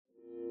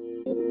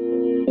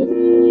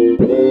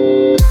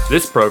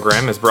This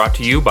program is brought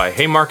to you by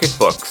Haymarket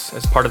Books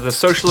as part of the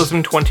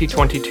Socialism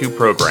 2022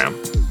 program.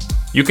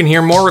 You can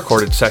hear more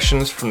recorded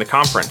sessions from the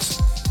conference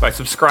by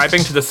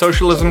subscribing to the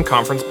Socialism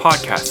Conference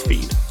podcast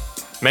feed.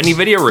 Many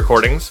video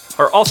recordings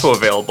are also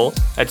available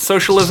at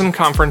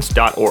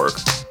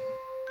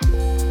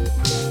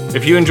socialismconference.org.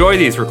 If you enjoy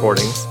these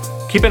recordings,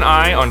 keep an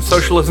eye on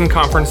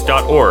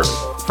socialismconference.org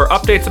for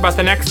updates about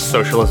the next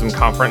Socialism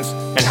Conference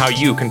and how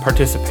you can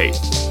participate.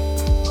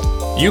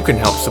 You can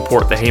help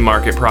support the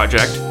Haymarket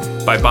Project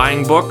by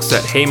buying books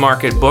at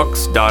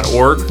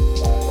haymarketbooks.org,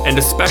 and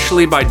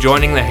especially by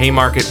joining the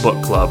Haymarket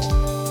Book Club.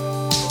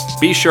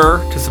 Be sure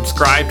to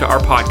subscribe to our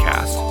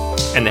podcast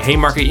and the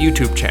Haymarket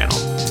YouTube channel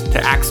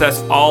to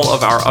access all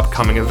of our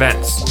upcoming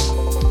events.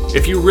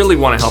 If you really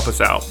want to help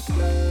us out,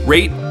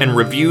 rate and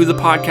review the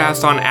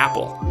podcast on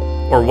Apple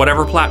or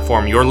whatever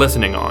platform you're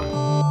listening on.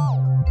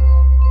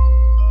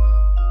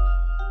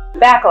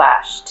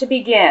 Backlash. To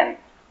begin,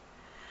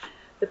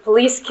 the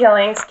police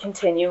killings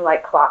continue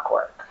like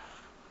clockwork.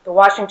 The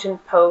Washington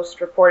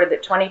Post reported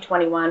that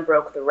 2021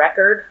 broke the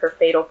record for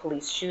fatal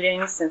police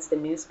shootings since the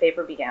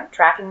newspaper began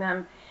tracking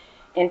them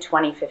in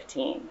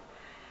 2015.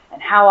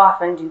 And how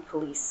often do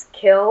police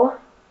kill?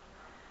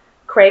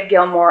 Craig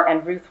Gilmore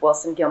and Ruth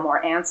Wilson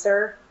Gilmore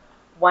answer,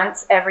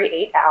 once every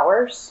 8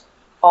 hours,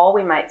 all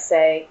we might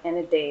say in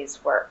a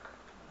day's work.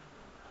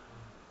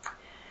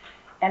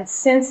 And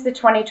since the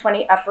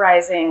 2020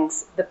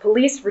 uprisings, the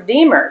police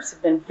redeemers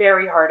have been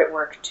very hard at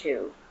work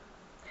too.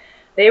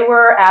 They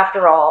were,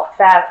 after all,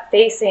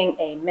 facing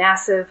a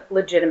massive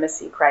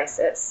legitimacy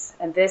crisis.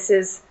 And this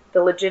is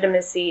the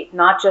legitimacy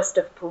not just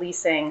of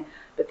policing,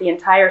 but the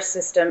entire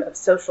system of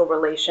social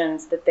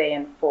relations that they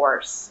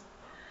enforce.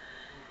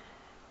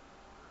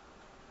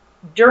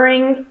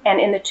 During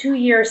and in the 2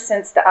 years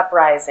since the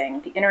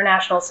uprising, the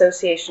International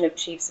Association of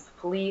Chiefs of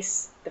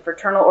Police, the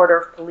Fraternal Order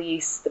of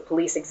Police, the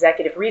Police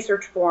Executive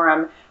Research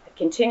Forum have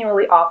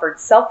continually offered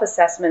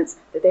self-assessments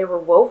that they were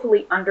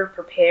woefully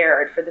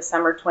underprepared for the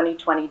summer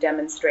 2020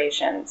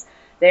 demonstrations.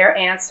 Their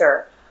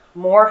answer,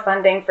 more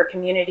funding for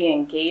community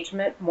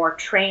engagement, more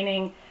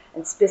training,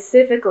 and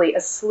specifically a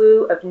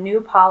slew of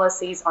new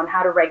policies on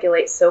how to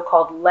regulate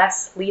so-called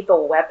less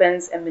lethal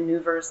weapons and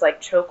maneuvers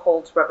like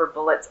chokeholds, rubber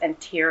bullets, and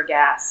tear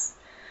gas.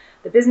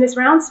 The Business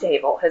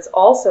Roundtable has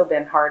also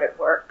been hard at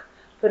work,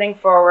 putting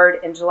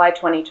forward in July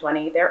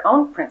 2020 their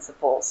own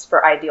principles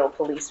for ideal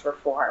police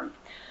reform.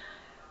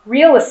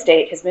 Real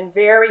estate has been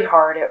very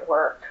hard at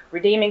work,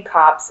 redeeming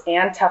cops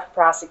and tough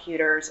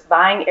prosecutors,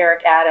 buying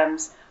Eric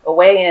Adams a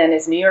way in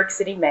as New York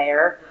City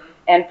mayor,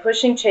 and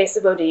pushing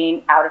Chesa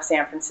Boudin out of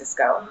San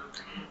Francisco.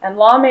 And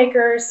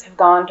lawmakers have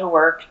gone to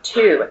work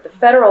too, at the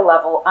federal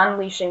level,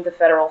 unleashing the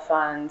federal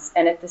funds,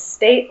 and at the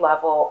state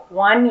level,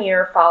 1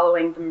 year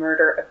following the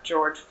murder of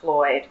George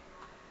Floyd.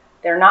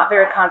 They're not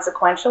very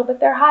consequential, but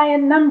they're high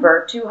in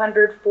number,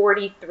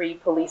 243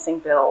 policing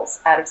bills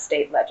out of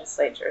state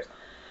legislatures.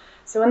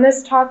 So in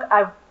this talk,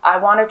 I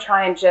want to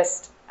try and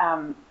just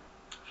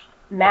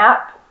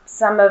map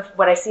some of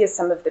what I see as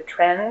some of the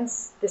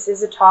trends. This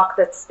is a talk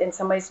that's in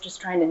some ways just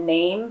trying to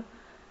name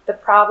the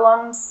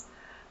problems.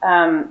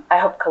 I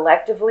hope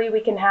collectively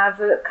we can have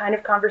the kind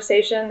of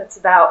conversation that's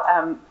about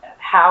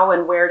how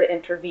and where to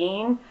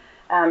intervene.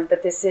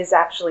 But this is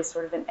actually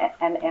sort of an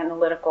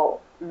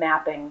analytical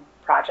mapping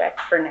project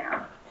for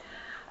now.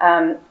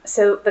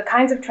 So the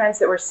kinds of trends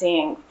that we're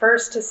seeing,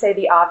 first to say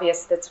the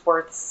obvious that's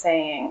worth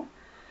saying,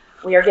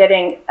 we are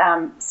getting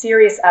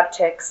serious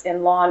upticks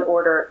in law and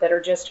order that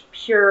are just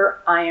pure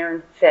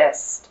iron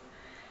fist.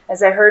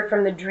 As I heard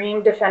from the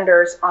Dream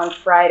Defenders on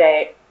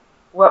Friday,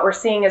 what we're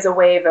seeing is a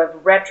wave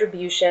of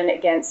retribution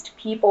against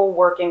people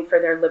working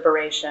for their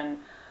liberation.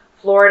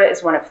 Florida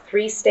is one of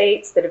 3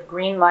 states that have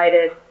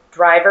green-lighted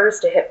drivers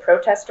to hit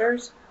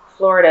protesters.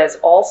 Florida is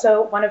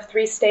also one of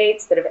 3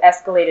 states that have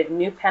escalated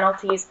new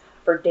penalties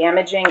for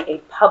damaging a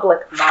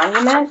public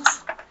monument.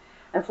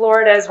 And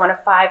Florida is one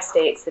of 5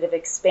 states that have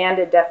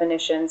expanded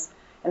definitions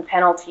and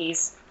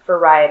penalties for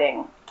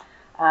rioting.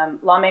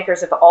 Lawmakers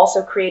have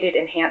also created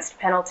enhanced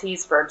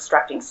penalties for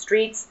obstructing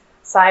streets,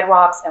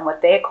 sidewalks, and what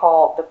they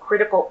call the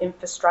critical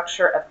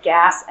infrastructure of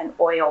gas and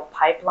oil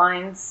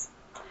pipelines.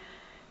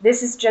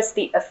 This is just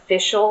the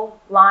official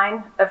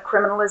line of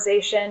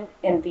criminalization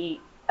in the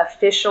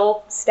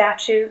official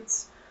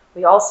statutes.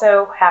 We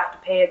also have to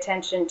pay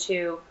attention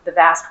to the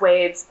vast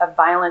waves of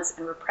violence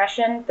and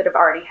repression that have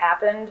already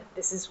happened.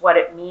 This is what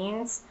it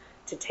means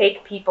to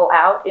take people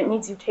out. It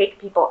means you take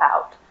people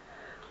out.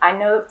 I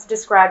know it's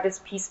described as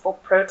peaceful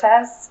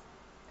protests.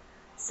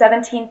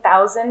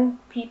 17,000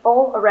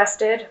 people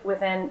arrested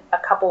within a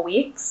couple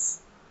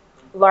weeks.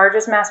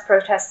 Largest mass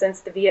protest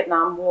since the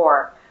Vietnam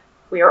War.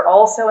 We are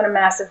also in a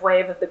massive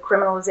wave of the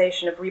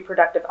criminalization of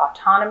reproductive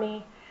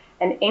autonomy,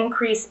 an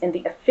increase in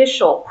the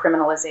official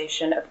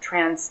criminalization of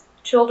trans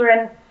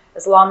children,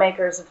 as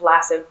lawmakers have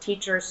lassoed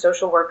teachers,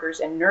 social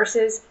workers, and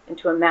nurses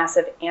into a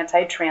massive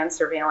anti-trans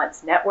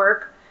surveillance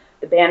network,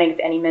 the banning of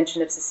any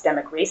mention of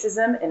systemic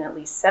racism in at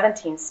least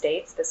 17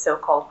 states, the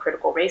so-called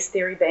critical race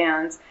theory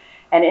bans,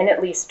 And in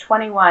at least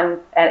 21,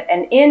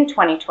 and in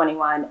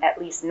 2021, at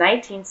least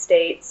 19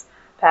 states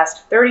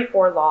passed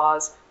 34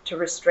 laws to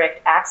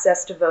restrict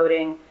access to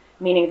voting,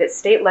 meaning that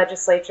state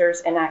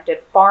legislatures enacted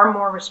far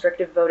more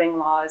restrictive voting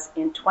laws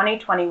in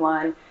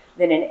 2021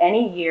 than in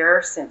any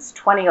year since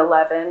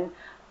 2011,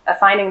 a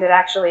finding that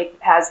actually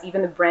has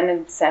even the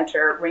Brennan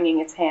Center wringing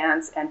its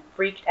hands and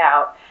freaked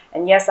out.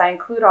 And yes, I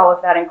include all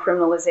of that in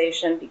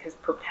criminalization because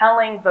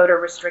propelling voter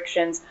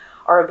restrictions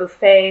are a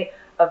buffet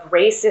of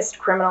racist,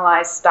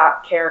 criminalized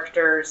stock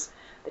characters,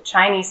 the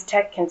Chinese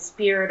tech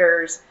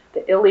conspirators,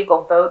 the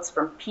illegal votes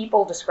from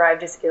people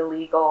described as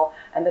illegal,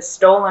 and the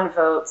stolen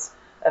votes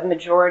of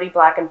majority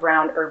Black and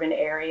brown urban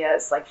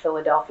areas like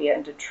Philadelphia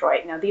and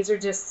Detroit. Now, these are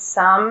just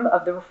some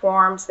of the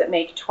reforms that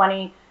make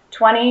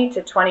 2020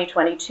 to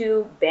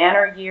 2022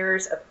 banner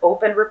years of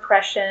open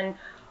repression,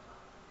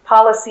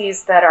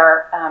 policies that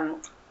are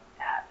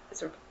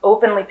sort of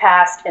openly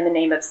passed in the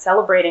name of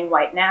celebrating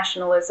white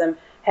nationalism,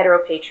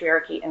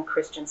 heteropatriarchy, and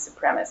Christian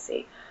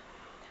supremacy.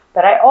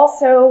 But I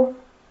also,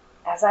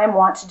 as I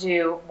want to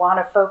do, want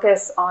to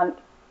focus on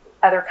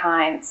other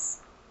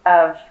kinds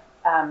of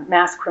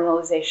mass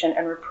criminalization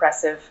and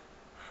repressive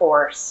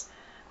force.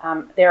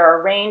 There are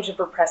a range of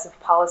repressive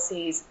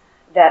policies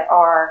that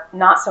are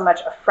not so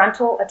much a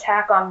frontal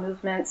attack on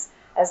movements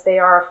as they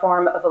are a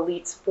form of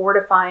elites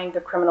fortifying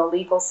the criminal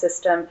legal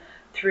system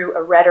through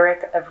a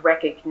rhetoric of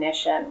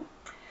recognition.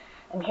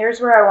 And here's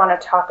where I want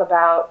to talk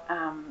about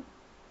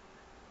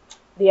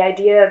the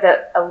idea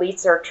that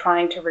elites are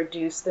trying to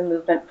reduce the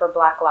movement for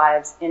Black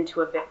lives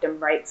into a victim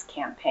rights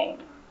campaign.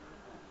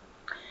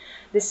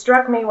 This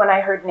struck me when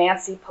I heard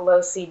Nancy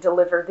Pelosi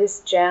deliver this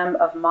gem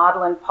of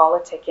maudlin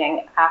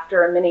politicking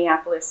after a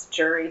Minneapolis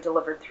jury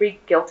delivered 3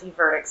 guilty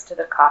verdicts to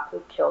the cop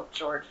who killed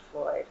George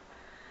Floyd.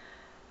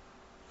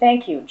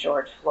 Thank you,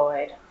 George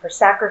Floyd, for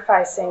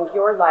sacrificing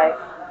your life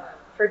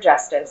for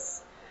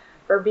justice,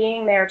 for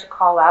being there to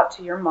call out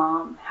to your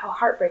mom. How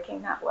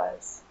heartbreaking that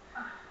was.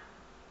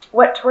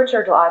 What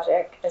tortured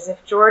logic, as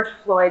if George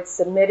Floyd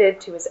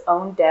submitted to his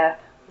own death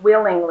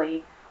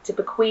willingly to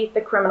bequeath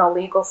the criminal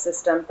legal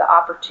system the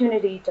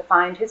opportunity to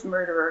find his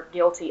murderer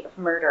guilty of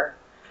murder.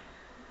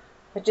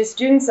 But to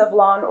students of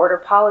law and order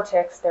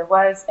politics, there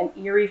was an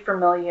eerie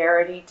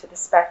familiarity to the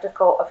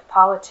spectacle of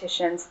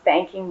politicians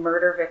thanking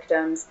murder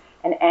victims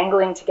and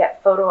angling to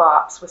get photo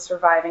ops with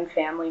surviving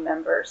family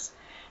members.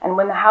 And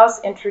when the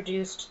House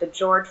introduced the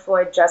George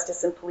Floyd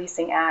Justice and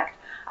Policing Act,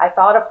 I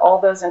thought of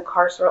all those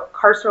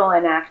carceral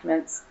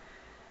enactments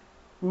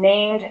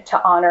named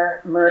to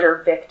honor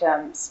murder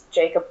victims.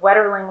 Jacob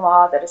Wetterling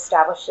law that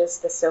establishes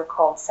the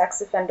so-called sex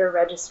offender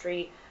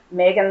registry,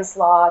 Megan's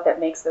law that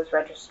makes those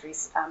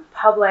registries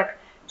public,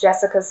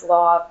 Jessica's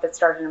law that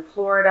started in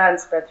Florida and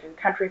spread through the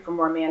country for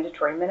more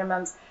mandatory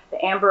minimums,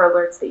 the Amber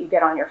Alerts that you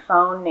get on your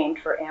phone, named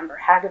for Amber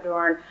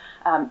Hagedorn,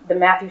 the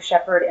Matthew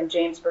Shepard and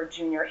James Byrd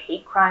Jr.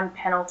 hate crime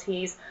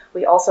penalties.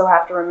 We also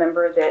have to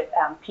remember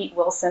that Pete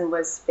Wilson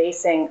was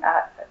facing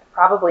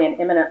probably an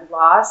imminent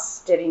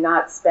loss did he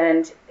not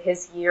spend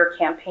his year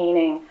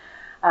campaigning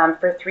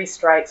for 3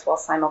 strikes while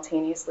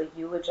simultaneously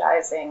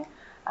eulogizing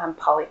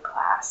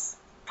polyclass.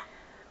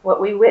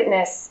 What we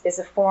witness is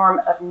a form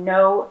of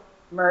no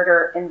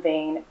murder in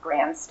vain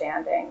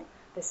grandstanding.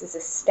 This is a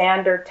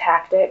standard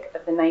tactic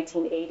of the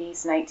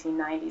 1980s,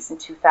 1990s, and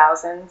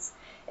 2000s.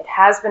 It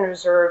has been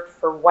reserved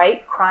for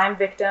white crime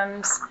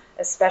victims,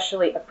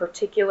 especially a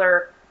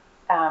particular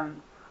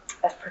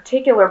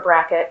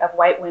bracket of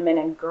white women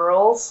and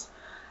girls,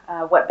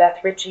 what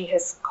Beth Ritchie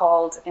has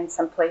called in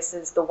some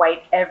places the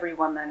white every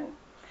woman.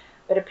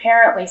 But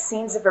apparently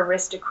scenes of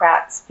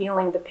aristocrats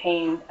feeling the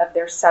pain of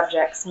their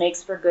subjects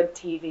makes for good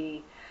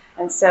TV.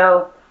 And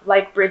so,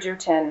 like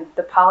Bridgerton,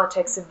 the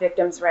politics of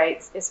victims'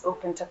 rights is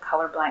open to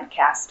colorblind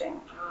casting.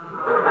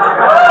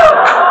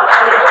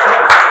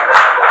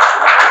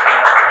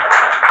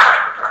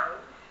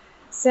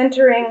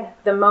 Centering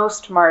the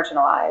most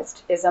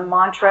marginalized is a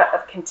mantra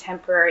of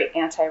contemporary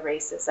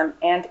anti-racism,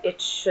 and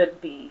it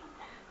should be.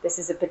 This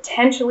is a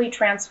potentially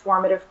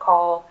transformative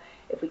call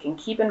if we can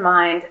keep in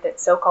mind that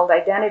so-called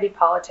identity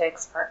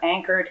politics are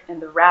anchored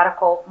in the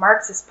radical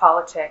Marxist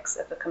politics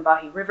of the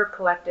Combahee River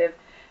Collective,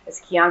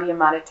 as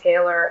Keondia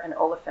Taylor and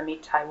Olufemi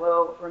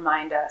Taiwo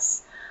remind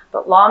us.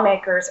 But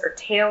lawmakers are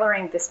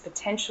tailoring this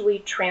potentially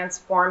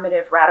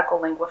transformative radical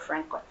lingua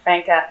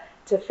franca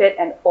to fit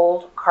an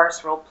old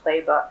carceral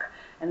playbook.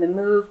 And the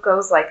move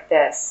goes like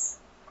this: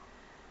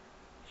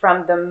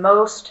 from the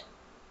most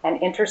and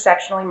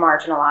intersectionally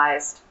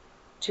marginalized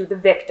to the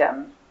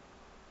victim,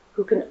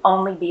 who can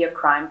only be a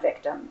crime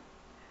victim.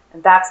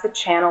 And that's the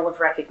channel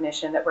of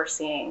recognition that we're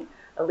seeing.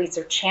 Elites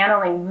are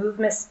channeling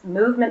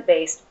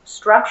movement-based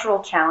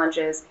structural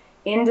challenges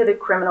into the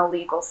criminal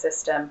legal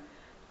system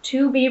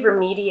to be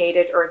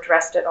remediated or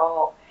addressed at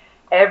all.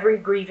 Every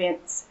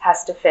grievance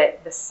has to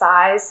fit the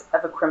size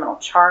of a criminal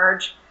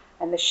charge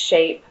and the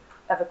shape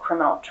of a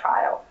criminal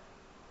trial.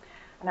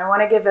 And I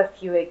want to give a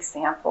few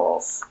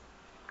examples.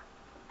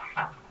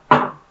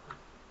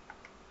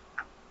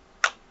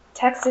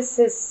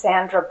 Texas's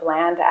Sandra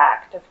Bland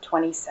Act of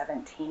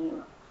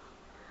 2017.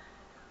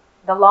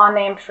 The law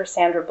named for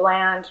Sandra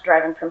Bland,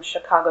 driving from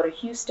Chicago to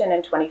Houston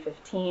in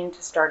 2015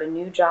 to start a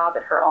new job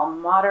at her alma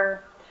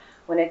mater,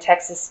 when a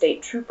Texas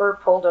state trooper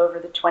pulled over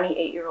the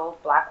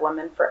 28-year-old black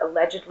woman for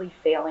allegedly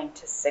failing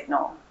to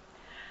signal.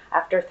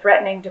 After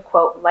threatening to,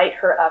 quote, light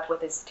her up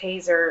with his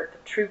taser, the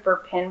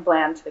trooper pinned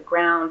Bland to the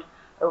ground,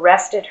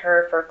 arrested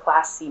her for a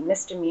Class C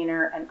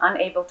misdemeanor, and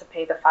unable to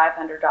pay the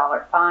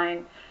 $500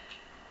 fine,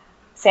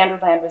 Sandra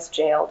Bland was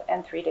jailed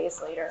and 3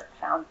 days later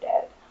found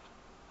dead.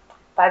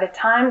 By the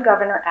time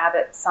Governor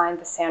Abbott signed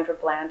the Sandra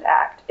Bland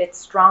Act, its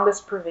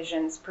strongest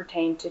provisions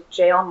pertain to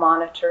jail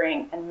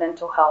monitoring and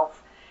mental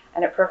health,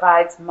 and it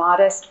provides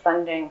modest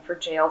funding for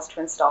jails to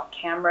install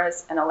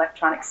cameras and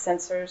electronic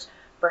sensors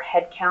for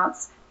head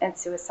counts and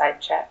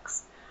suicide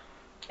checks.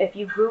 If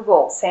you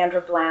Google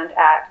Sandra Bland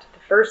Act, the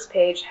first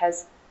page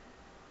has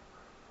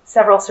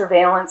several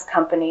surveillance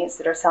companies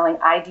that are selling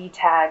ID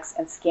tags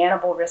and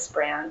scannable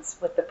wristbands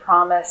with the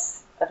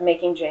promise of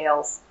making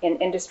jails, in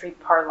industry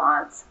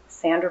parlance,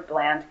 Sandra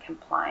Bland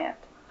compliant.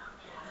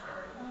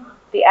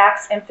 The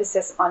Act's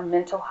emphasis on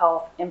mental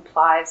health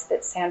implies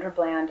that Sandra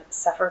Bland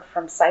suffered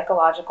from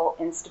psychological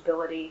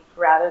instability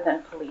rather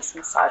than police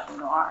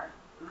misogynoir.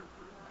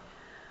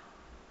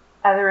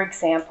 Other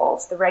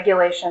examples, the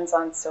regulations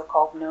on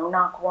so-called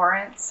no-knock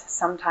warrants,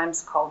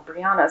 sometimes called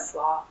Breonna's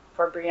Law,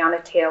 for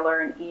Breonna Taylor,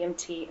 an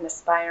EMT and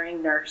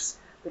aspiring nurse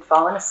who'd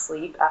fallen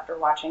asleep after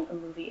watching a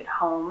movie at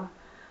home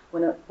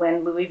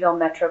when Louisville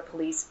Metro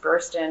Police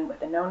burst in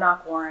with a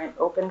no-knock warrant,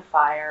 opened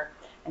fire,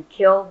 and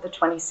killed the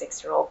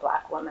 26-year-old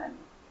black woman.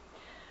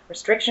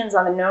 Restrictions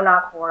on the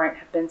no-knock warrant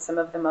have been some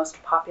of the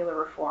most popular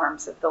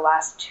reforms of the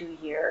last 2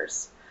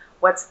 years.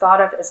 What's thought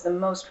of as the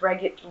most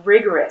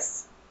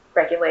rigorous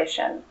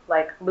regulation,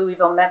 like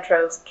Louisville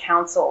Metro's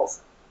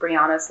Council's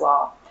Breonna's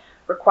Law,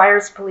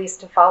 requires police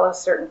to follow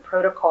certain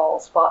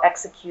protocols while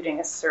executing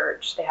a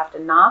search. They have to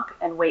knock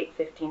and wait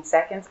 15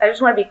 seconds. I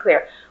just want to be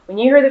clear. When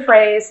you hear the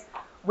phrase,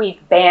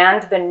 "we've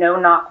banned the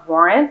no-knock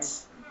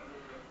warrant,"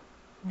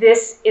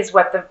 this is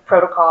what the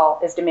protocol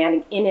is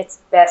demanding in its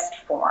best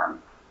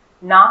form.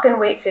 Knock and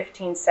wait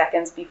 15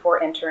 seconds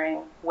before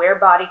entering, wear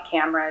body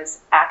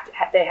cameras,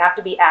 they have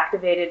to be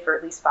activated for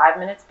at least 5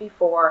 minutes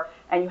before,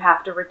 and you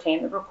have to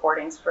retain the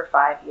recordings for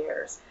 5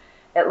 years.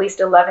 At least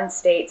 11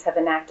 states have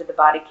enacted the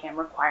body cam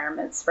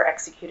requirements for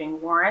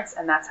executing warrants,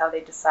 and that's how they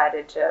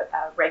decided to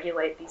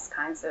regulate these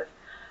kinds of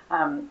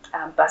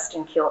bust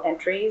and kill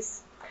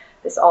entries.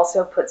 This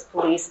also puts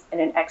police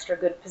in an extra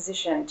good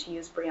position to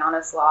use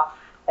Breonna's Law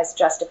as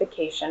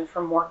justification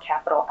for more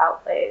capital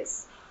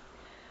outlays.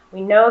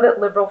 We know that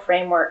liberal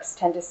frameworks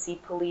tend to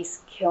see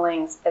police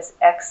killings as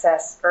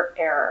excess or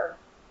error,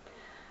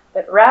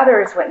 but rather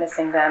as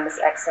witnessing them as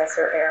excess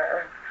or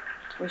error.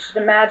 We should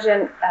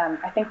imagine,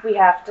 I think we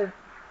have to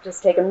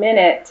just take a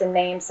minute to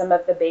name some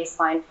of the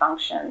baseline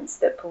functions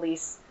that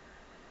police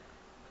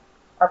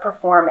are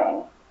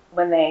performing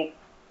when they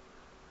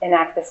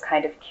enact this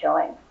kind of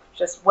killing.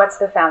 Just what's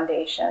the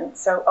foundation?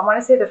 So I want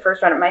to say the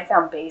first one, it might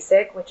sound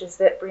basic, which is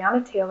that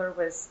Breonna Taylor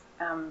was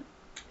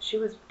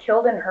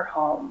killed in her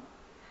home.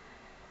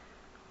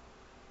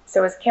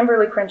 So as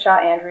Kimberly Crenshaw,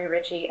 Andrea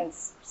Ritchie, and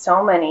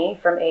so many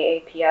from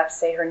AAPF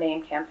Say Her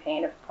Name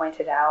campaign have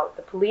pointed out,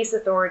 the police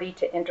authority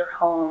to enter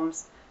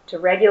homes, to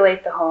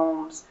regulate the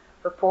homes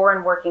for poor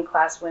and working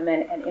class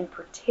women, and in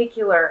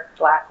particular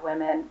black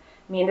women,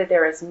 mean that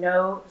there is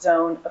no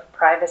zone of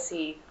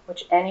privacy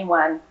which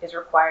anyone is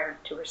required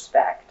to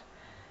respect.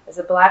 As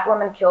a black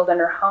woman killed in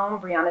her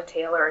home, Breonna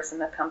Taylor is in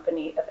the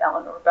company of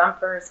Eleanor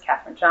Bumpurs,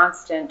 Katherine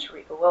Johnston,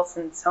 Tarika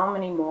Wilson, so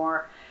many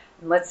more.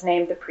 And let's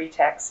name the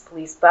pretext.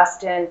 Police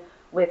bust in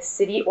with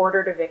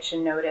city-ordered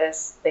eviction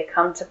notice. They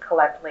come to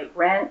collect late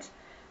rent.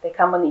 They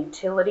come when the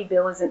utility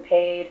bill isn't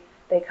paid.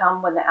 They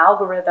come when the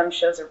algorithm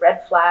shows a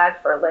red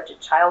flag for alleged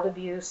child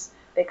abuse.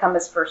 They come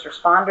as first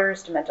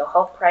responders to mental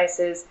health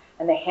crises,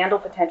 and they handle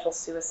potential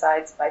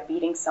suicides by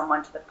beating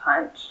someone to the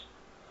punch.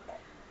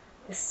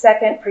 The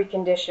second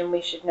precondition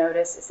we should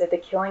notice is that the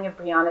killing of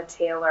Breonna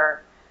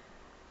Taylor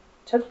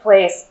took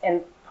place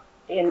in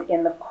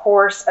the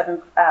course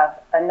of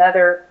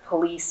another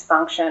police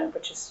function,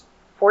 which is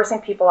forcing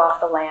people off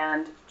the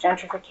land,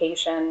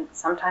 gentrification,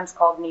 sometimes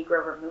called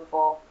Negro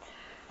removal.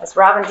 As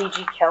Robin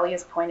D.G. Kelly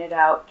has pointed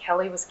out,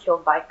 Kelly was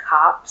killed by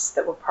cops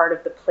that were part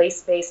of the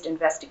place-based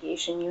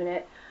investigation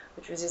unit,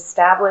 which was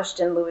established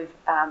in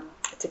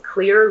to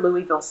clear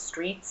Louisville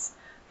streets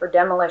for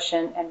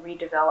demolition and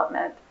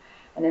redevelopment.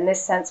 And in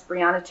this sense,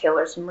 Breonna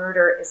Taylor's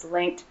murder is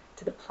linked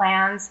to the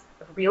plans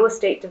of real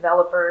estate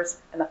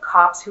developers and the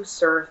cops who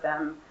serve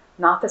them,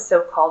 not the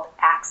so-called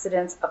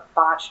accidents of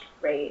botched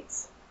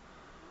raids.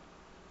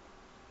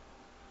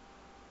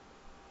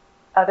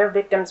 Other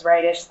victims'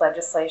 rights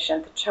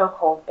legislation, the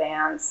chokehold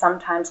ban,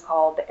 sometimes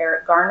called the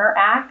Eric Garner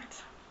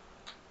Act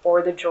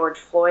or the George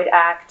Floyd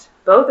Act,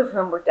 both of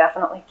whom were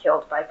definitely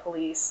killed by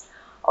police,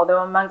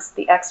 although amongst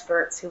the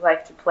experts who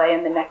like to play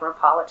in the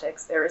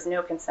necropolitics, there is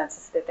no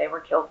consensus that they were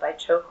killed by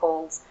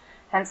chokeholds,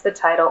 hence the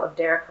title of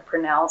Derek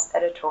Purnell's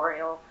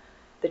editorial,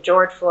 "The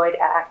George Floyd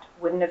Act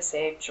Wouldn't Have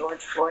Saved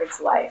George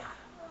Floyd's Life."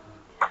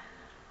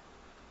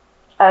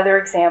 Other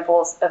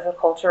examples of the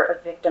culture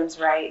of victims'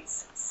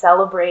 rights,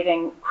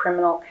 celebrating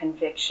criminal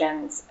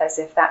convictions as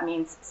if that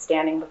means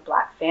standing with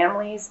Black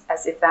families,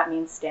 as if that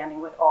means standing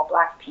with all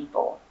Black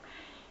people.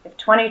 If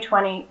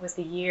 2020 was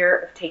the year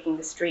of taking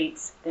the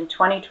streets, then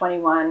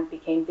 2021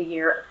 became the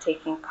year of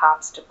taking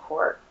cops to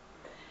court.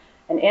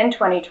 And in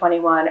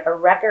 2021, a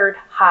record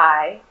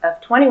high of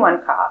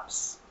 21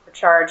 cops were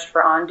charged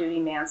for on-duty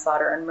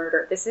manslaughter and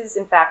murder. This is,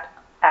 in fact,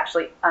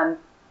 actually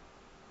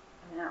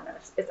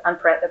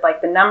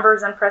the number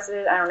is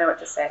unprecedented. I don't know what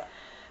to say.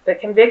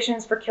 But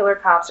convictions for killer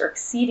cops are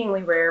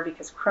exceedingly rare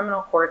because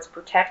criminal courts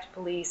protect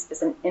police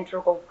as an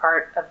integral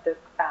part of the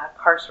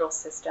carceral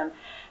system.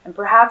 And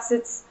perhaps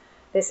it's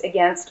this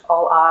against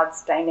all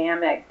odds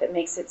dynamic that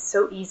makes it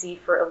so easy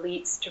for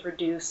elites to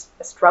reduce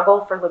a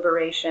struggle for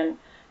liberation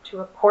to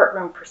a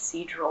courtroom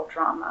procedural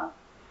drama.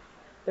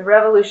 The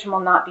revolution will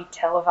not be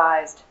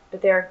televised,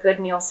 but there are good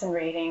Nielsen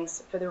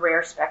ratings for the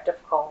rare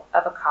spectacle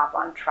of a cop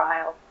on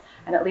trial.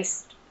 And at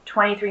least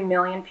 23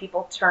 million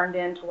people turned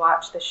in to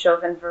watch the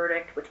Chauvin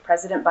verdict, which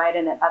President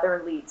Biden and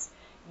other elites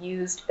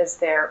used as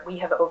their "we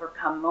have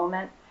overcome"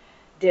 moment.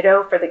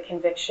 Ditto for the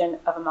conviction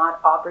of Ahmaud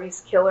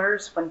Arbery's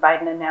killers when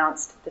Biden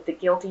announced that the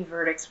guilty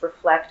verdicts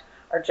reflect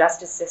our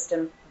justice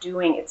system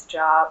doing its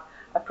job,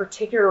 a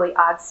particularly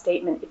odd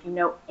statement if you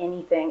know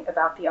anything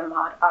about the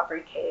Ahmaud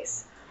Arbery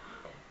case.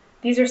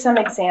 These are some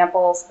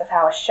examples of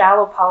how a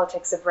shallow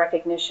politics of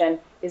recognition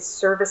is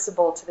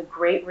serviceable to the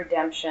great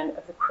redemption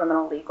of the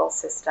criminal legal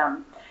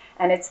system.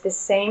 And it's the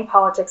same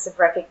politics of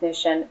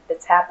recognition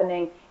that's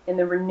happening in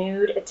the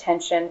renewed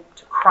attention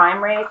to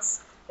crime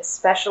rates,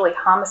 especially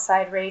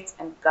homicide rates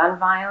and gun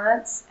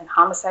violence, and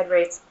homicide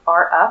rates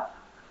are up.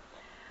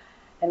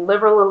 And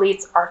liberal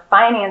elites are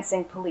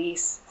financing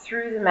police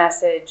through the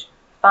message,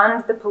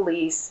 fund the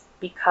police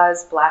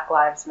because Black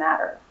Lives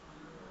Matter.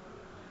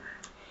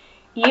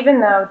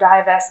 Even though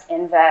Divest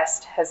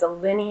Invest has a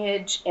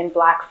lineage in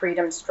Black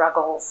freedom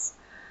struggles,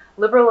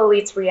 liberal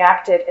elites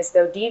reacted as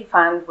though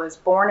defund was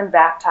born and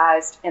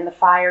baptized in the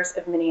fires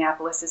of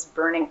Minneapolis's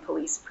burning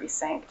police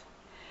precinct.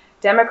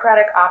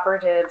 Democratic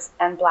operatives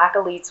and Black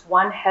elites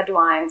won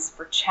headlines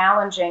for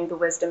challenging the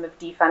wisdom of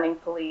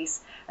defunding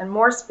police, and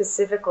more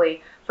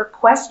specifically, for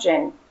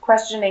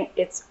questioning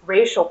its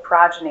racial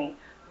progeny.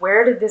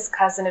 Where did this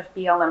cousin of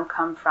BLM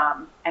come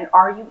from? And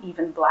are you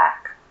even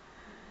Black?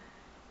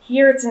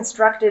 Here it's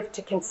instructive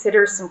to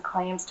consider some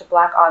claims to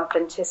Black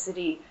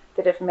authenticity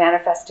that have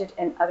manifested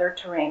in other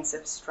terrains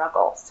of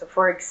struggle. So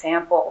for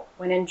example,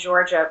 when in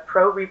Georgia,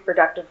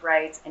 pro-reproductive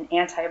rights and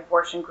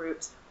anti-abortion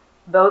groups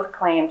both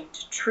claimed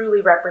to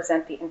truly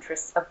represent the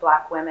interests of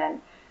Black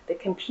women, the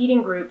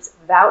competing groups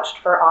vouched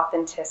for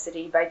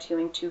authenticity by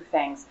doing two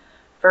things.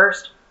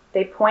 First,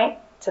 they point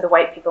to the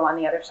white people on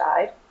the other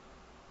side.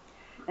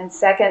 And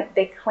second,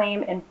 they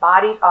claim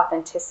embodied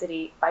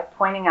authenticity by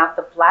pointing out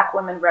the Black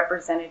women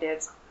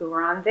representatives who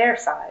were on their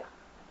side.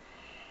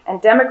 And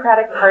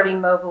Democratic Party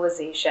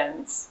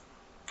mobilizations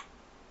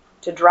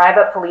to drive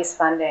up police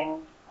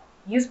funding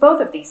use both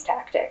of these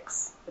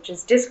tactics, which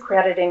is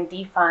discrediting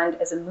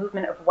defund as a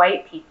movement of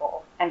white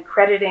people and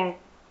crediting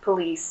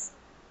police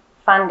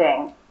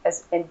funding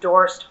as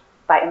endorsed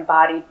by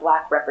embodied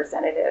Black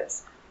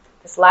representatives.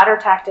 This latter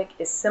tactic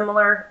is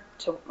similar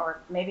to, or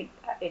maybe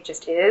it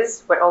just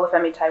is, what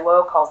Olufemi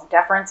Taiwo calls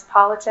deference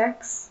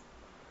politics,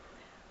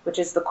 which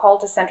is the call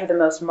to center the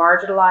most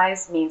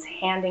marginalized, means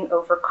handing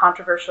over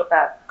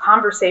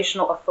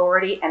conversational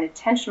authority and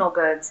attentional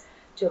goods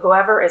to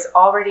whoever is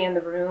already in the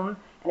room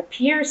and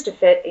appears to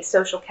fit a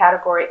social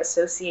category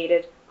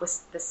associated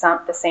with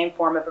the same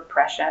form of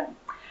oppression.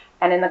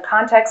 And in the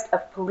context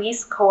of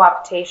police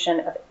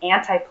co-optation of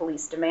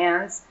anti-police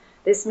demands,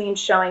 this means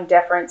showing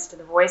deference to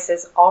the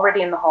voices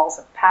already in the halls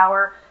of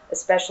power,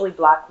 especially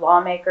Black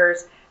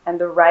lawmakers and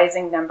the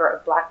rising number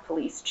of Black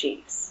police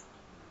chiefs.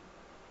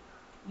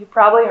 You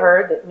probably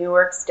heard that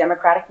Newark's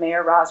Democratic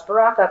Mayor Ras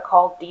Baraka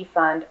called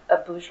defund a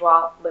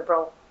bourgeois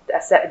liberal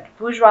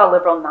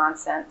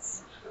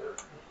nonsense.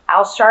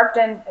 Al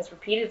Sharpton has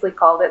repeatedly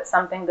called it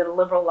something that a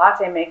liberal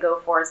latte may go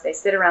for as they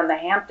sit around the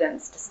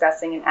Hamptons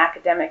discussing an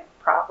academic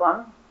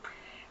problem.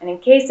 And in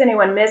case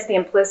anyone missed the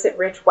implicit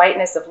rich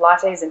whiteness of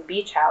lattes and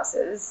beach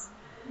houses,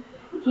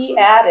 he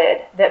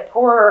added that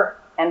poorer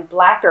and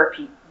blacker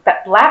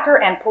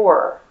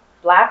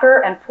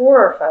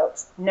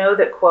folks know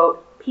that,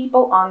 quote,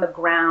 people on the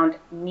ground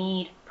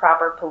need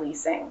proper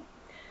policing.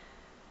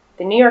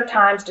 The New York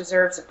Times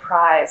deserves a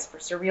prize for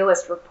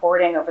surrealist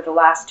reporting over the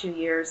last 2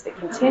 years that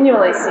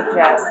continually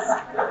suggests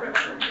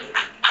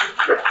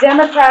that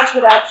Democrats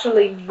would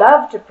actually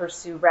love to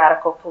pursue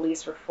radical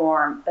police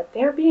reform, but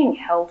they're being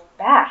held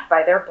back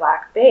by their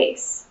Black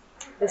base.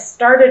 This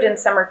started in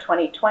summer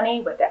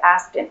 2020 with the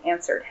asked and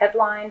answered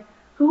headline,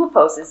 "Who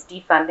opposes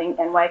defunding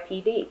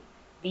NYPD?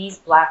 These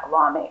Black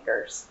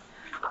lawmakers."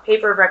 The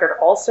paper of record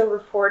also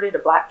reported a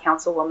Black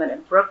councilwoman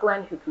in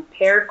Brooklyn who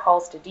compared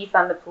calls to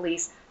defund the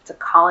police to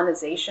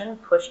colonization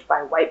pushed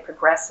by white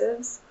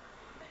progressives.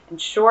 In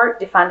short,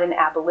 defund and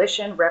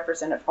abolition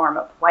represent a form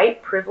of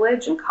white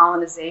privilege and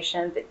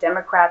colonization that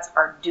Democrats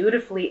are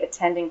dutifully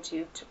attending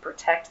to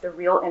protect the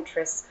real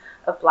interests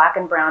of Black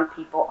and brown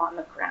people on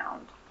the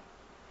ground.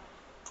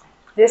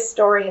 This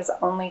story has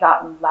only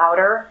gotten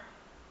louder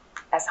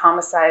as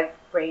homicide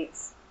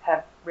rates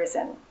have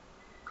risen.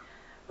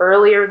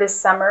 Earlier this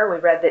summer, we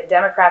read that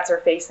Democrats are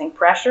facing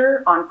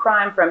pressure on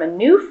crime from a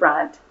new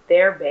front,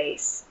 their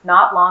base.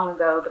 Not long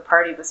ago, the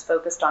party was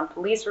focused on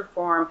police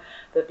reform,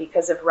 but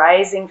because of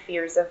rising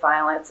fears of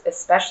violence,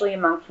 especially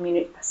among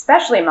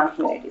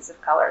communities of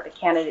color, the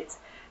candidates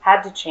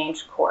had to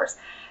change course.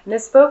 And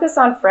this focus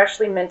on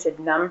freshly minted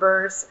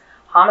numbers,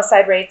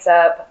 homicide rates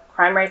up,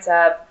 crime rates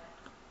up,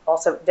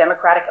 also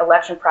Democratic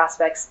election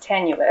prospects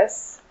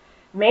tenuous,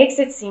 makes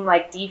it seem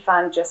like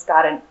defund just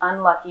got an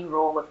unlucky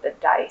roll of the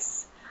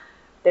dice.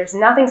 There's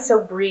nothing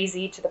so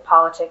breezy to the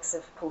politics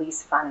of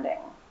police funding.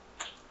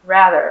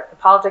 Rather, the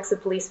politics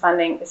of police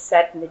funding is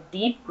set in the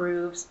deep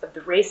grooves of the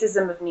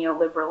racism of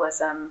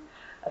neoliberalism,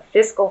 of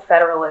fiscal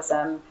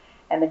federalism,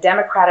 and the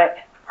Democratic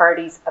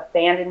Party's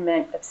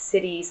abandonment of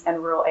cities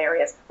and rural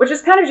areas, which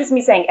is kind of just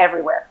me saying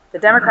everywhere. The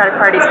Democratic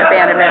Party's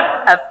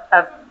abandonment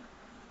of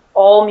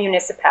all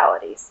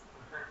municipalities.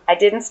 I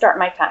didn't start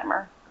my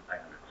timer.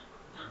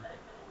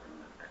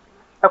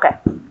 Okay.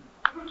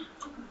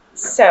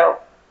 So,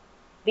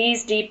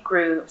 these deep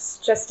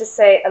grooves, just to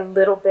say a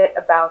little bit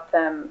about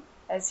them.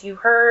 As you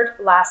heard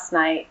last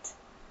night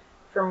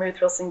from Ruth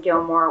Wilson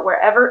Gilmore,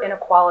 wherever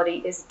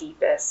inequality is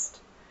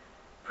deepest,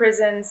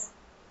 prisons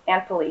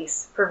and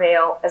police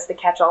prevail as the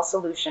catch-all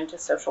solution to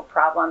social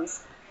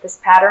problems.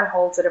 This pattern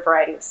holds at a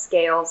variety of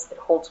scales. It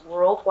holds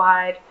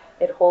worldwide.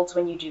 It holds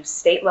when you do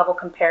state-level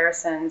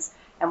comparisons.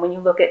 And when you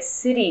look at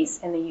cities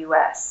in the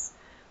U.S.,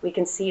 we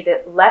can see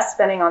that less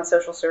spending on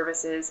social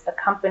services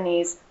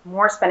accompanies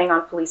more spending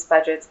on police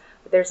budgets.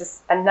 But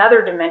there's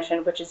another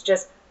dimension, which is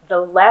just the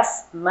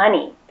less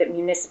money that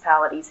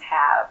municipalities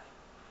have,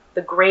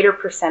 the greater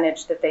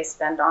percentage that they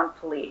spend on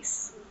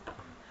police.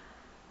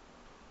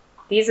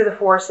 These are the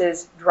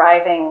forces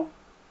driving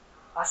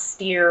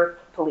austere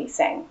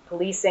policing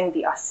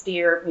the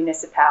austere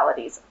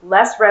municipalities.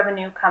 Less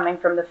revenue coming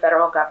from the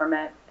federal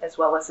government, as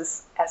well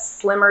as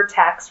slimmer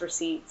tax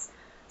receipts,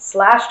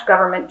 slashed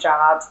government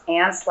jobs,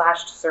 and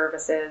slashed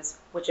services,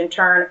 which in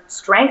turn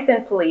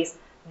strengthen police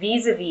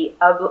vis-a-vis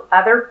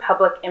other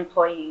public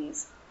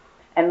employees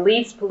and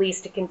leaves police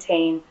to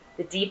contain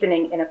the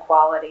deepening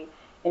inequality.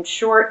 In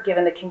short,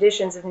 given the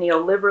conditions of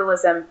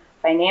neoliberalism,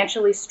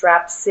 financially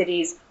strapped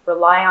cities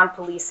rely on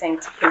policing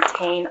to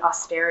contain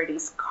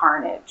austerity's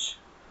carnage.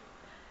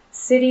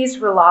 Cities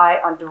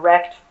rely on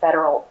direct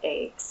federal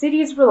aid.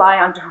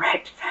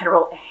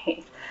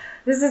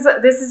 This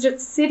is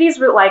just cities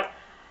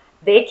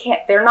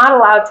they're not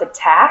allowed to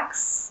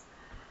tax.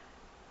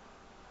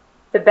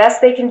 The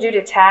best they can do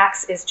to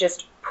tax is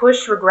just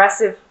push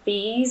regressive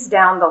fees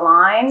down the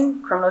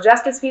line, criminal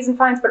justice fees and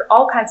fines, but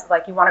all kinds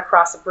of, you want to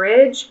cross a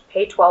bridge,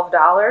 pay $12.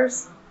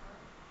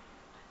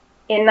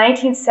 In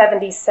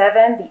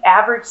 1977, the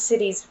average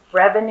city's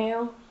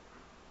revenue,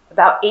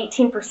 about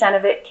 18%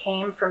 of it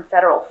came from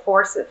federal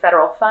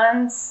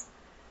funds.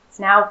 It's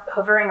now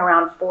hovering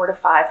around 4 to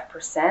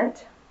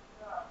 5%.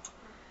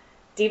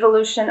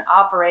 Devolution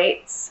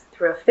operates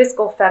through a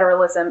fiscal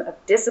federalism of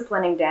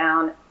disciplining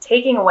down,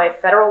 taking away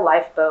federal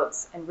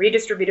lifeboats and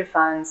redistributive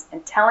funds,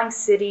 and telling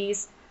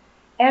cities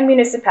and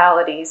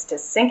municipalities to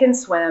sink and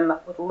swim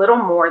with little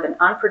more than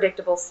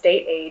unpredictable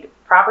state aid,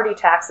 property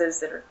taxes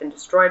that have been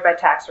destroyed by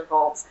tax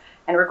revolts,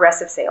 and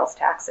regressive sales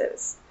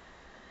taxes.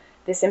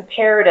 This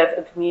imperative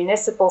of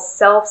municipal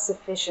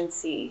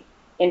self-sufficiency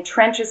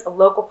entrenches a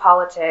local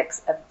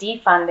politics of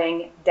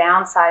defunding,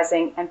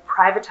 downsizing, and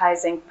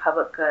privatizing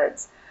public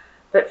goods.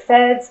 But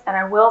feds, and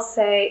I will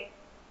say,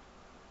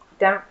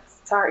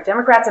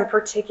 Democrats in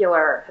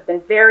particular, have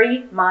been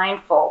very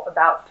mindful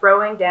about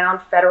throwing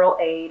down federal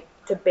aid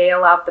to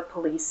bail out the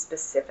police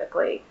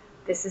specifically.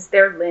 This is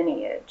their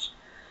lineage.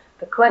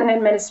 The Clinton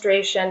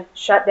administration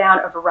shut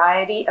down a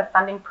variety of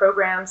funding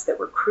programs that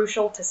were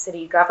crucial to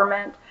city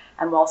government,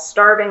 and while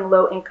starving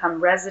low-income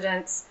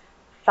residents,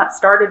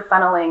 started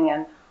funneling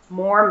in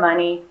more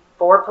money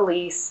for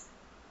police,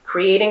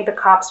 creating the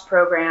COPS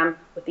program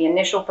with the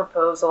initial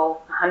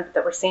proposal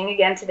that we're seeing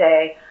again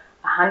today,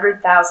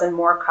 100,000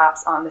 more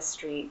cops on the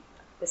street.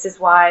 This is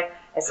why,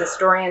 as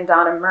historian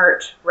Donna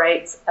Murch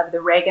writes of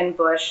the Reagan,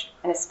 Bush,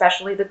 and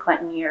especially the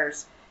Clinton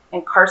years,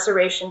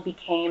 incarceration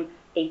became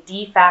a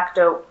de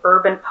facto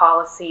urban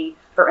policy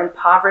for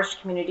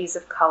impoverished communities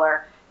of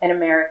color in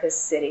America's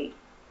cities.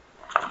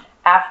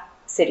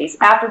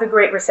 After the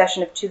Great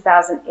Recession of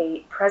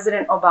 2008,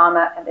 President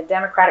Obama and the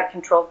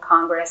Democratic-controlled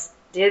Congress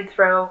did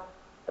throw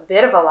a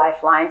bit of a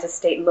lifeline to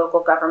state and local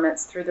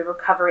governments through the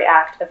Recovery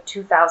Act of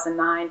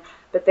 2009,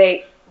 but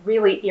they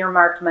really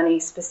earmarked money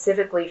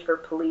specifically for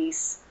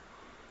police.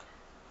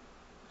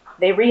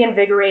 They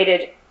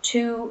reinvigorated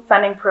two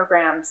funding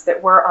programs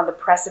that were on the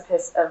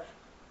precipice of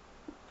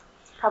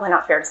probably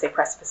not fair to say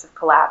precipice of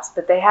collapse,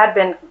 but they had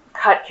been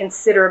cut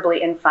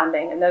considerably in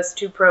funding. And those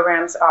two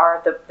programs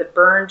are the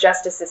Burn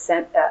Justice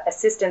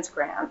Assistance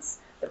Grants,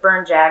 the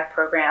Burn JAG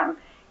program,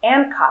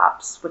 and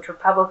COPS, which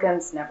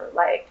Republicans never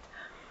liked.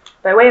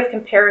 By way of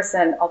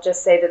comparison, I'll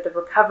just say that the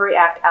Recovery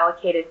Act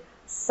allocated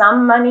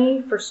some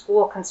money for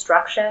school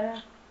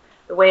construction,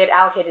 the way it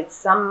allocated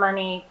some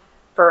money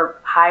for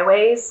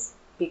highways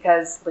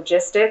because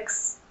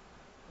logistics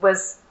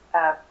was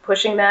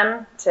pushing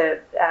them to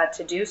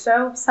do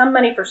so, some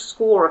money for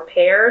school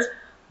repairs,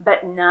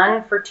 but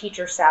none for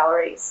teacher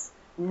salaries,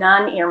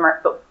 none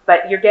earmarked,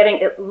 but you're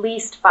getting at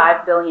least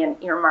 $5 billion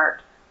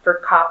earmarked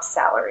for COPS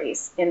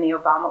salaries in the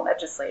Obama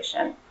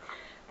legislation.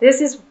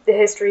 This is the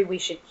history we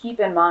should keep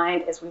in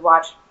mind as we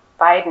watch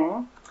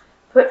Biden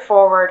put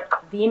forward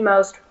the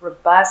most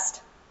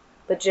robust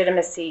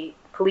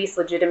police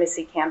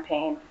legitimacy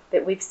campaign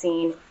that we've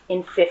seen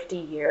in 50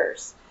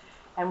 years.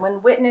 And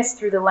when witnessed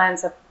through the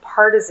lens of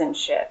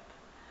partisanship,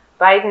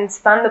 Biden's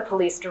Fund the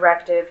Police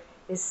directive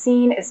is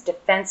seen as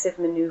defensive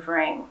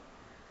maneuvering.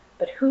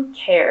 But who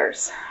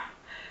cares?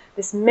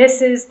 This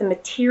misses the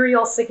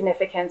material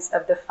significance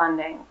of the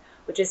funding,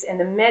 which is in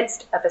the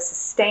midst of a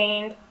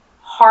sustained,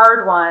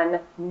 hard-won,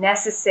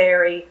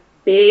 necessary,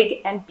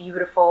 big and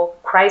beautiful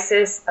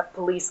crisis of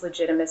police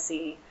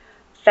legitimacy.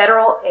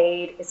 Federal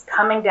aid is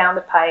coming down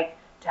the pike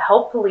to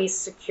help police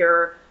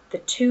secure the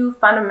two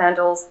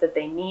fundamentals that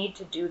they need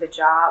to do the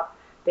job.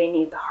 They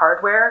need the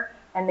hardware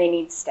and they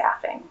need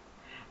staffing.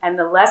 And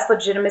the less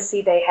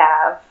legitimacy they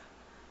have,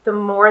 the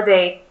more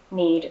they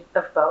need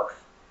of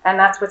both. And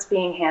that's what's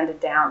being handed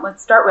down.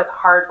 Let's start with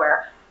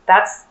hardware.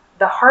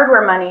 The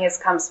hardware money has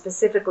come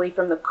specifically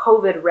from the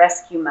COVID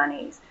rescue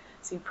monies.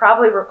 So you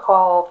probably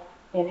recall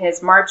in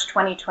his March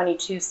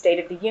 2022 State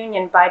of the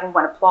Union, Biden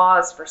won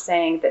applause for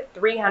saying that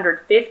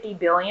 $350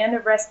 billion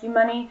of rescue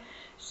money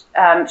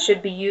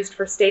should be used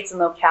for states and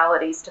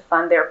localities to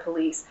fund their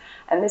police.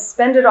 And this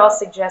spend it all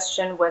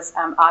suggestion was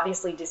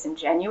obviously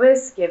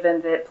disingenuous,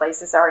 given that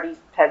places already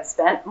had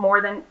spent more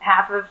than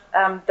half of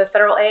the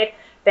federal aid,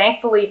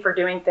 thankfully for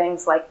doing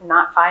things like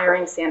not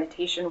firing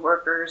sanitation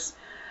workers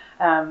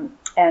and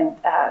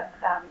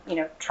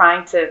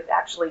trying to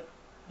actually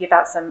give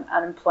out some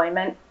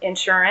unemployment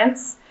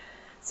insurance.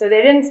 So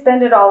they didn't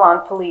spend it all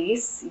on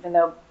police, even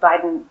though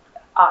Biden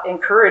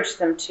encouraged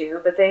them to,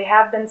 but they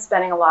have been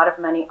spending a lot of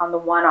money on the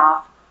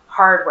one-off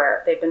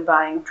hardware. They've been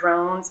buying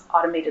drones,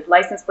 automated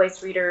license plate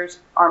readers,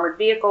 armored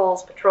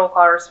vehicles, patrol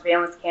cars,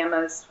 surveillance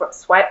cameras,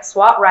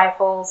 SWAT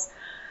rifles.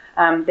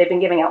 They've been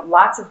giving out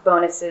lots of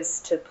bonuses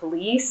to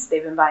police.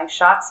 They've been buying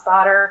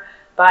ShotSpotter,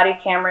 body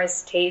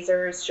cameras,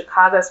 tasers.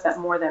 Chicago spent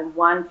more than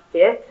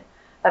 1/5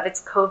 of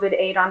its COVID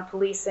aid on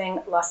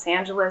policing. Los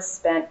Angeles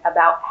spent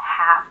about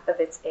half of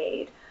its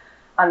aid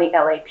on the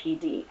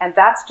LAPD. And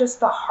that's just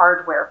the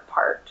hardware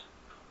part.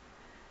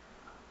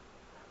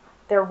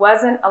 There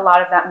wasn't a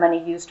lot of that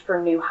money used for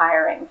new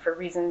hiring for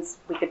reasons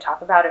we could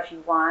talk about if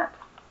you want.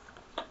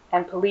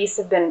 And police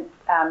have been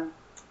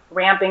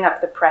ramping up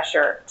the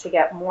pressure to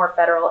get more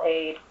federal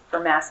aid for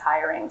mass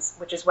hirings,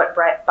 which is what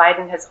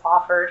Biden has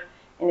offered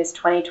in his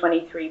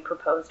 2023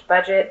 proposed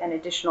budget, an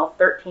additional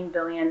 $13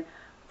 billion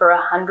for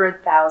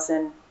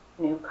 100,000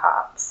 new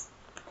cops.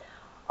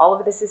 All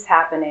of this is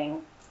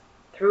happening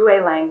through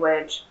a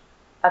language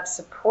of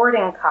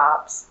supporting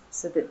cops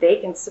so that they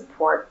can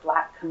support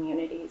Black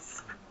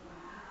communities.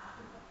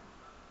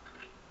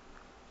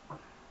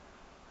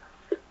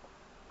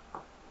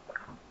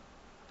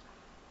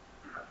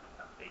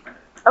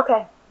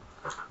 Okay.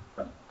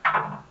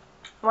 I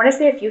want to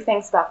say a few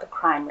things about the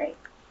crime rate.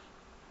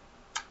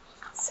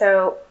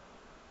 So,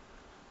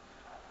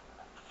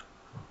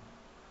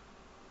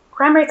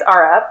 crime rates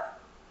are up.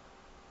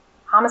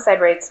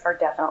 Homicide rates are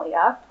definitely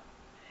up.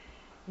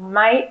 You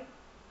might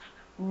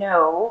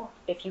know,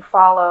 if you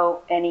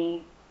follow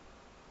anything,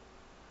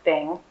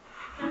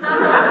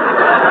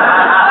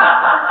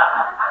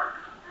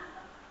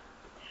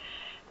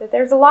 that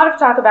there's a lot of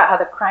talk about how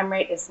the crime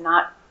rate is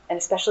not an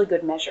especially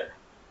good measure.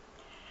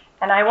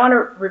 And I want to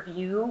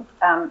review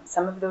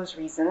some of those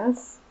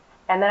reasons.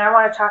 And then I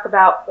want to talk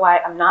about why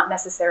I'm not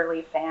necessarily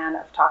a fan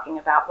of talking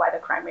about why the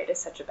crime rate is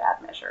such a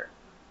bad measure.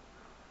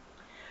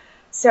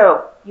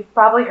 So you've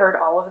probably heard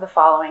all of the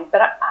following,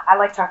 but I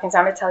like talking, so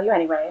I'm going to tell you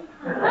anyway.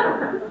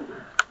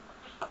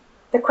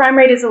 The crime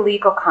rate is a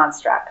legal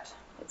construct.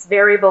 It's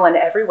variable in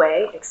every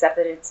way, except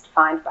that it's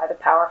defined by the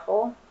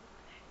powerful.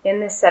 In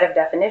this set of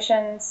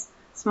definitions,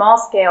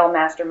 small-scale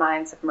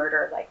masterminds of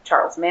murder like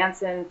Charles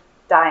Manson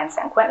die in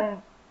San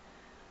Quentin,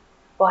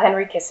 while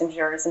Henry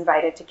Kissinger is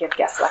invited to give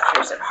guest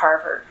lectures at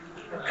Harvard.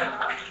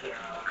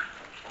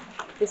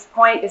 This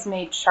point is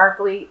made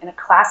sharply in a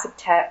classic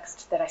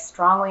text that I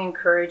strongly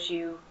encourage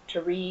you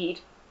to read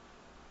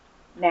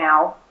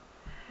now.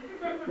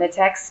 The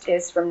text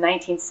is from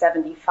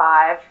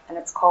 1975, and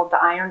it's called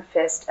The Iron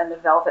Fist and the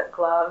Velvet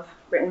Glove,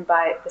 written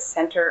by the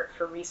Center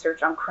for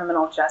Research on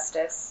Criminal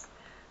Justice.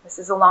 This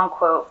is a long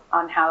quote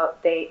on how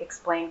they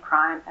explain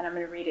crime, and I'm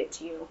going to read it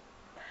to you.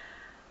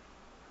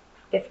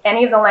 If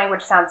any of the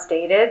language sounds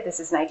dated, this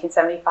is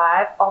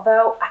 1975,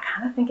 although I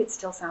kind of think it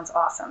still sounds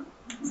awesome.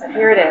 So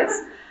here it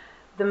is.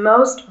 The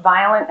most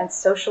violent and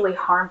socially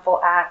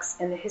harmful acts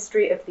in the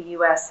history of the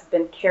U.S. have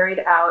been carried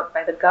out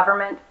by the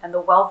government and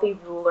the wealthy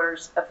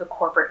rulers of the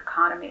corporate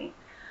economy.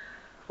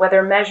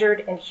 Whether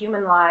measured in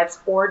human lives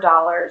or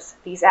dollars,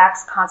 these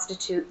acts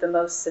constitute the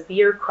most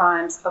severe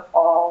crimes of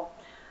all,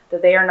 though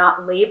they are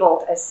not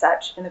labeled as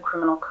such in the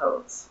criminal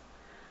codes.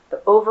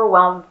 The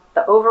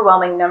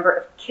overwhelming number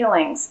of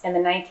killings in the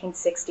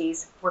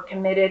 1960s were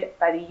committed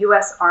by the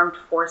U.S. Armed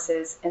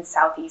Forces in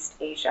Southeast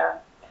Asia.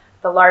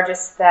 The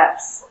largest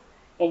thefts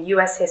in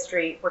U.S.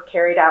 history were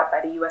carried out by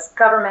the U.S.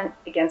 government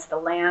against the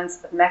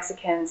lands of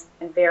Mexicans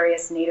and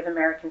various Native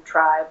American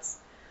tribes.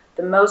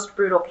 The most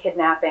brutal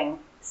kidnapping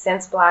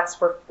since blacks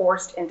were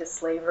forced into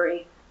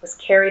slavery was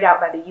carried out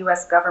by the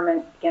U.S.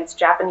 government against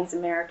Japanese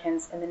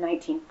Americans in the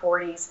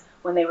 1940s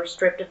when they were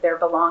stripped of their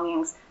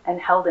belongings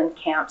and held in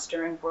camps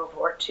during World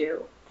War II.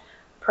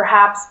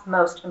 Perhaps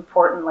most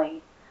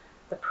importantly,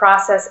 the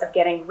process of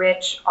getting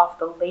rich off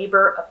the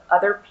labor of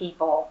other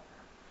people,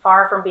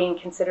 far from being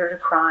considered a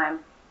crime,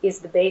 is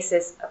the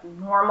basis of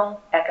normal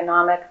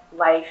economic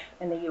life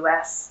in the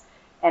U.S.,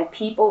 and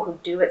people who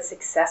do it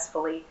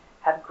successfully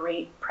have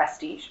great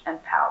prestige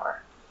and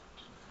power.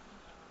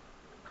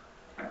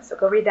 So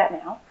go read that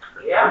now.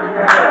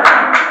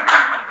 Yeah.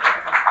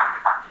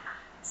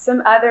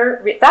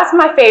 That's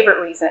my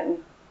favorite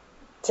reason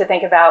to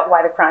think about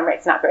why the crime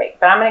rate's not great,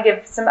 but I'm going to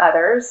give some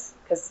others,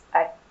 just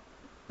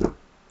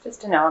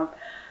to know them.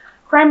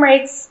 Crime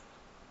rates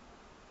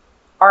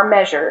are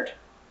measured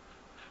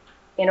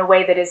in a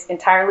way that is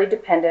entirely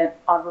dependent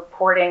on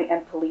reporting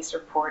and police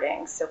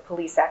reporting. So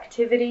police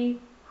activity,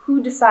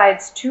 who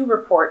decides to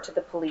report to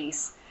the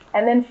police,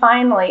 and then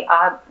finally,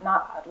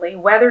 not oddly,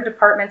 whether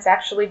departments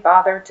actually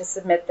bother to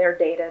submit their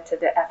data to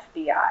the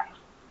FBI.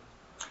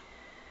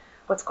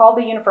 What's called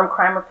the Uniform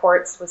Crime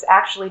Reports was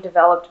actually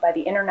developed by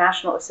the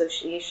International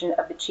Association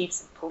of the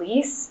Chiefs of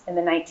Police in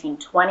the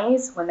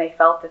 1920s when they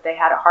felt that they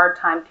had a hard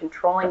time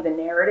controlling the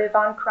narrative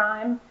on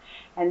crime.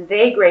 And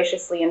they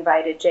graciously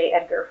invited J.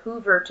 Edgar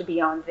Hoover to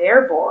be on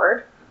their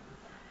board.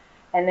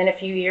 And then a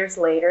few years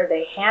later,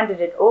 they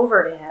handed it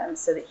over to him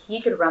so that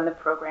he could run the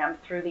program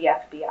through the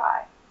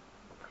FBI.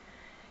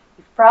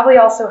 You've probably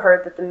also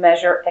heard that the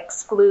measure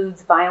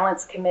excludes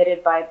violence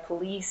committed by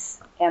police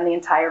and the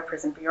entire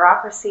prison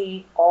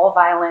bureaucracy, all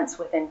violence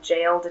within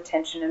jail,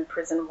 detention, and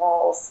prison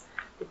walls.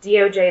 The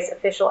DOJ's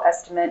official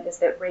estimate is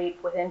that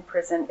rape within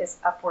prison is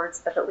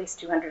upwards of at least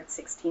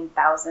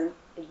 216,000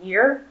 a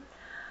year.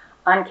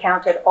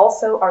 Uncounted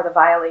also are the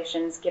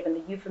violations given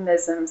the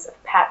euphemisms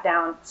of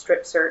pat-down,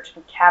 strip search,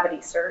 and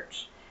cavity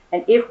search.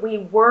 And if we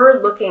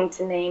were looking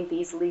to name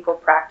these legal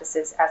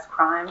practices as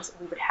crimes,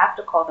 we would have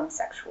to call them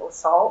sexual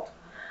assault.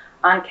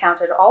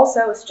 Uncounted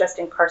also is just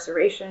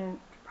incarceration,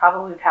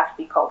 probably would have to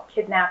be called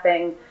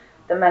kidnapping.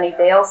 The money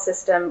bail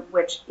system,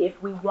 which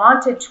if we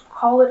wanted to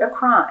call it a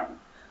crime,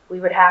 we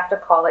would have to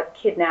call it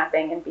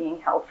kidnapping and being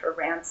held for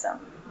ransom.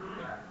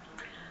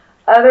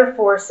 Other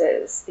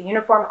forces. The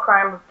Uniform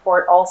Crime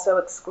Report also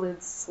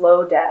excludes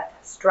slow death,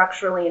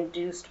 structurally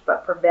induced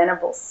but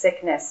preventable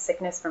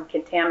sickness from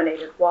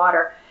contaminated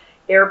water,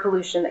 air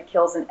pollution that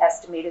kills an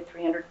estimated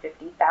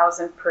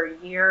 350,000 per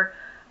year,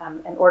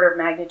 an order of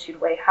magnitude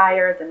way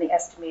higher than the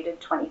estimated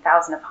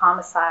 20,000 of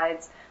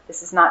homicides.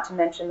 This is not to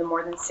mention the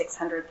more than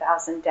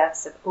 600,000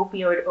 deaths of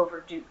opioid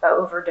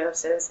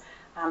overdoses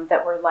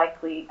that were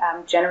likely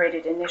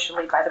generated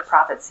initially by the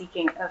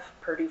profit-seeking of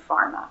Purdue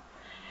Pharma.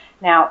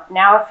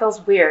 Now it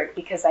feels weird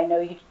because I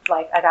know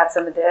I got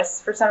some of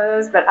this for some of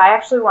those, but I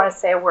actually want to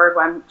say a word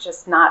where I'm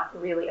just not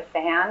really a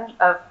fan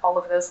of all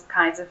of those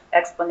kinds of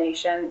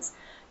explanations.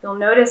 You'll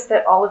notice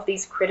that all of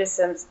these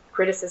criticisms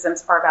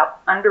are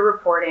about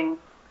underreporting,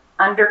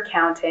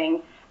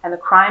 undercounting, and the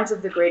crimes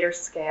of the greater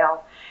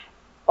scale.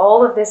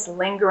 All of this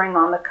lingering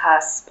on the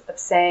cusp of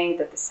saying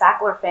that the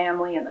Sackler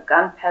family and the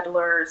gun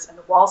peddlers and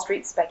the Wall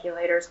Street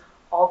speculators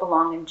all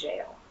belong in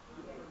jail.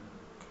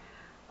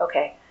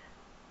 Okay.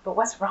 But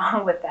what's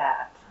wrong with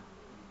that?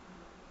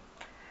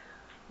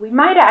 We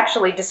might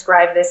actually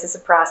describe this as a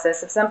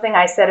process of something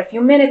I said a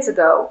few minutes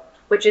ago,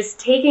 which is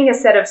taking a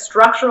set of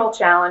structural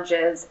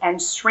challenges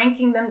and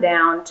shrinking them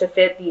down to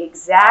fit the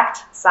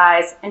exact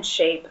size and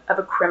shape of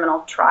a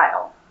criminal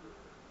trial.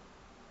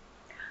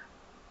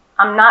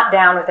 I'm not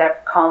down with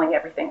calling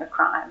everything a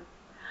crime.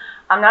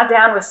 I'm not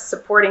down with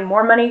supporting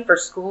more money for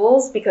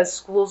schools because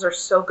schools are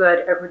so good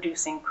at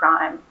reducing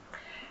crime.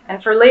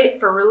 And for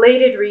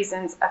related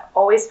reasons, I've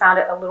always found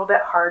it a little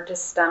bit hard to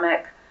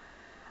stomach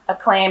a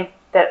claim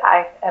that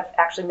I have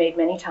actually made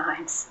many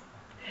times,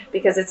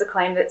 because it's a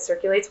claim that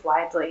circulates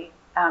widely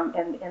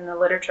in the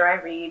literature I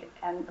read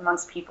and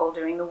amongst people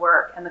doing the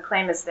work. And the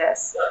claim is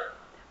this: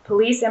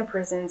 police and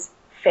prisons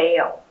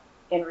fail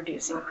in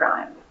reducing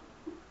crime.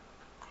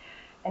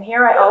 And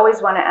here I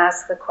always want to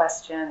ask the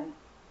question,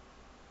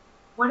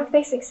 what if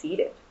they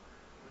succeeded?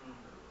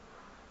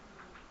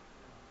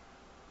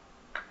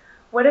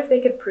 What if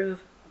they could prove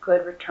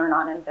good return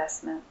on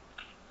investment?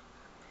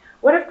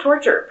 What if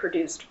torture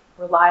produced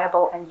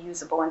reliable and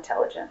usable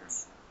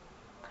intelligence.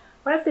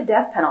 What if the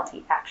death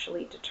penalty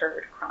actually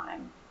deterred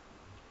crime?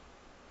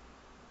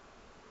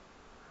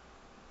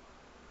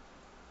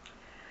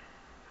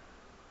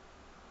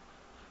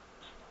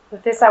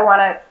 With this, I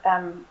want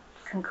to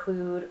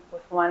conclude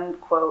with one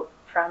quote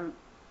from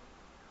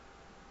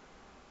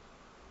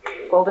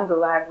Golden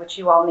Gulag, which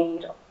you all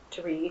need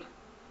to read.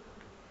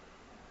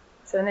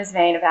 So in this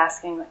vein of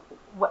asking,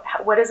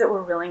 what is it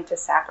we're willing to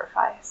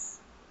sacrifice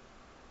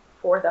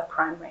for the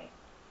crime rate?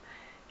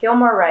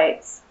 Gilmore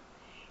writes,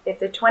 if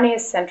the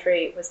 20th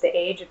century was the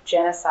age of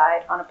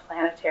genocide on a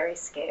planetary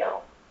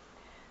scale,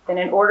 then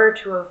in order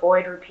to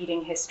avoid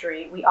repeating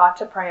history, we ought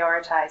to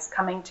prioritize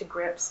coming to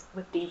grips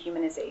with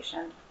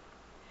dehumanization.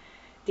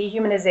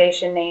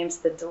 Dehumanization names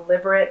the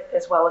deliberate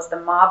as well as the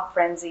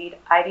mob-frenzied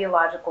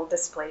ideological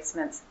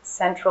displacements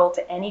central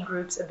to any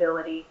group's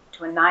ability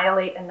to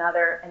annihilate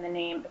another in the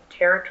name of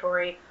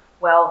territory,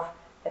 wealth,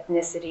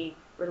 ethnicity,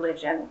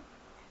 religion.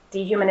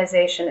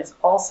 Dehumanization is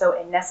also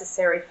a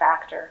necessary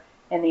factor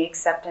in the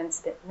acceptance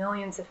that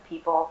millions of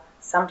people,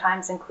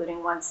 sometimes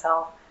including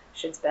oneself,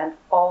 should spend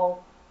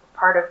all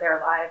part of their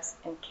lives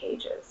in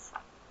cages.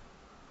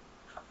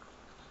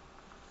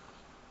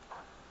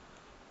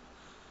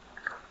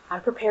 I'm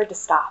prepared to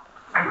stop.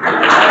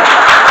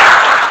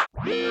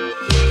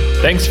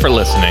 Thanks for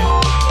listening.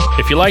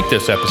 If you like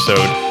this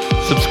episode,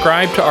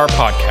 subscribe to our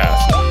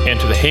podcast and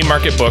to the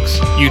Haymarket Books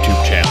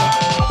YouTube channel,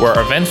 where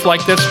events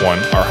like this one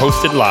are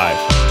hosted live.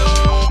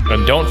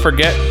 And don't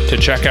forget to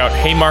check out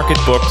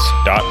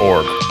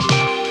haymarketbooks.org.